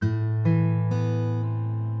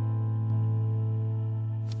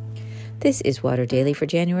This is Water Daily for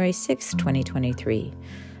January 6, 2023.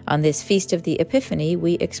 On this Feast of the Epiphany,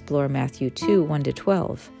 we explore Matthew 2,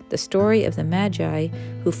 1-12, the story of the Magi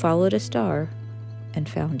who followed a star and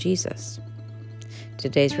found Jesus.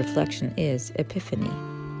 Today's reflection is Epiphany.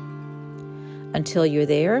 Until you're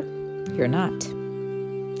there, you're not.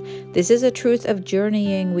 This is a truth of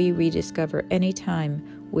journeying we rediscover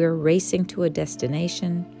anytime we're racing to a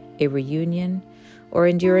destination, a reunion, or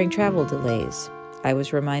enduring travel delays. I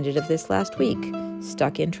was reminded of this last week,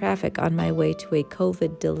 stuck in traffic on my way to a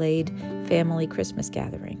COVID-delayed family Christmas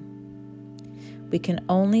gathering. We can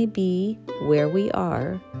only be where we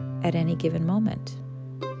are at any given moment.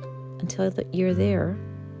 Until you're there,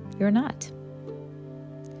 you're not.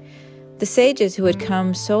 The sages who had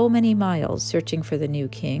come so many miles searching for the new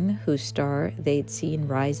king, whose star they'd seen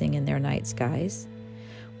rising in their night skies,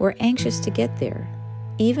 were anxious to get there,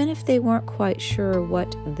 even if they weren't quite sure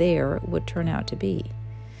what there would turn out to be.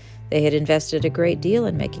 They had invested a great deal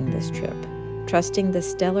in making this trip, trusting the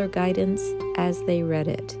stellar guidance as they read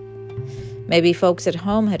it. Maybe folks at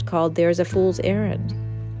home had called theirs a fool's errand.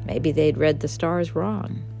 Maybe they'd read the stars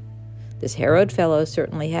wrong. This Herod fellow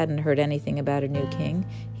certainly hadn't heard anything about a new king.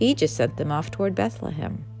 He just sent them off toward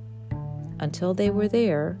Bethlehem. Until they were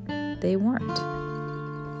there, they weren't.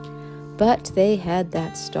 But they had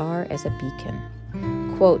that star as a beacon.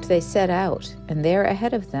 Quote, they set out, and there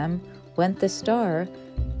ahead of them went the star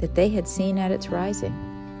that they had seen at its rising,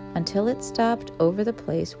 until it stopped over the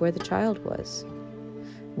place where the child was.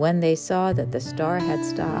 When they saw that the star had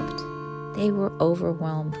stopped, they were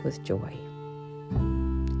overwhelmed with joy.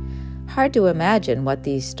 Hard to imagine what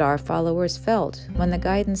these star followers felt when the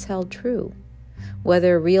guidance held true,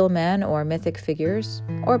 whether real men or mythic figures,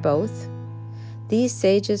 or both. These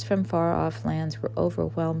sages from far-off lands were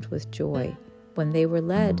overwhelmed with joy when they were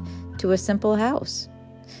led to a simple house.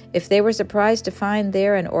 If they were surprised to find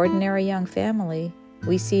there an ordinary young family,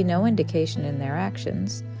 we see no indication in their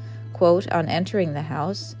actions. Quote, on entering the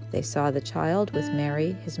house, they saw the child with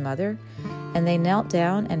Mary, his mother, and they knelt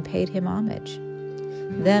down and paid him homage.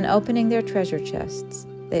 Then, opening their treasure chests,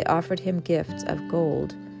 they offered him gifts of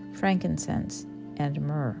gold, frankincense, and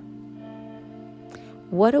myrrh.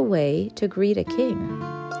 What a way to greet a king,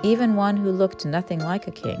 even one who looked nothing like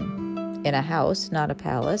a king. In a house, not a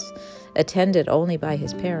palace, attended only by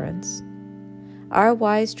his parents. Our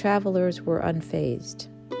wise travelers were unfazed.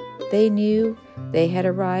 They knew they had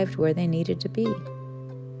arrived where they needed to be.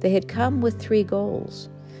 They had come with 3 goals.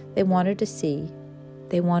 They wanted to see,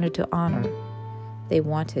 they wanted to honor, they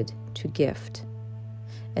wanted to gift.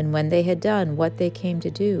 And when they had done what they came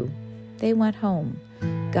to do, they went home,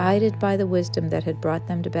 guided by the wisdom that had brought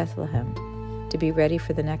them to Bethlehem, to be ready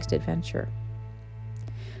for the next adventure.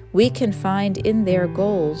 We can find in their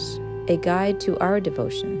goals a guide to our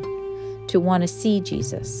devotion, to want to see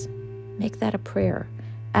Jesus. Make that a prayer.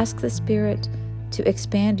 Ask the Spirit to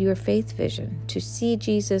expand your faith vision, to see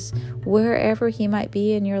Jesus wherever he might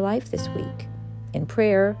be in your life this week, in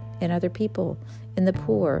prayer, in other people, in the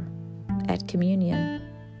poor, at communion.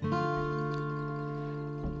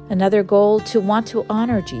 Another goal, to want to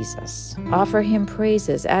honor Jesus. Offer him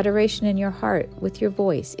praises, adoration in your heart, with your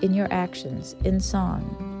voice, in your actions, in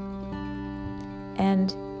song.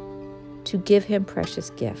 And to give him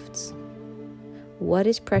precious gifts. What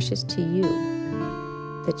is precious to you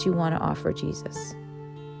that you want to offer Jesus?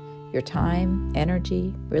 Your time,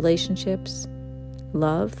 energy, relationships,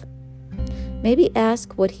 love? Maybe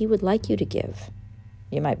ask what he would like you to give.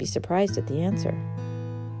 You might be surprised at the answer.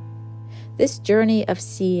 This journey of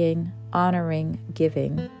seeing, honoring,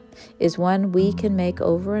 giving is one we can make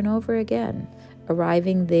over and over again,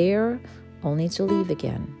 arriving there only to leave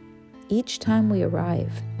again. Each time we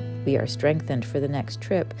arrive, we are strengthened for the next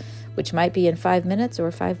trip, which might be in 5 minutes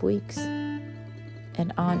or 5 weeks.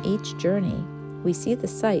 And on each journey, we see the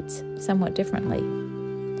sights somewhat differently.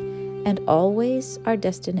 And always our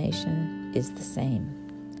destination is the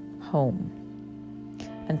same, home.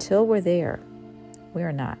 Until we're there,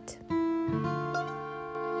 we're not.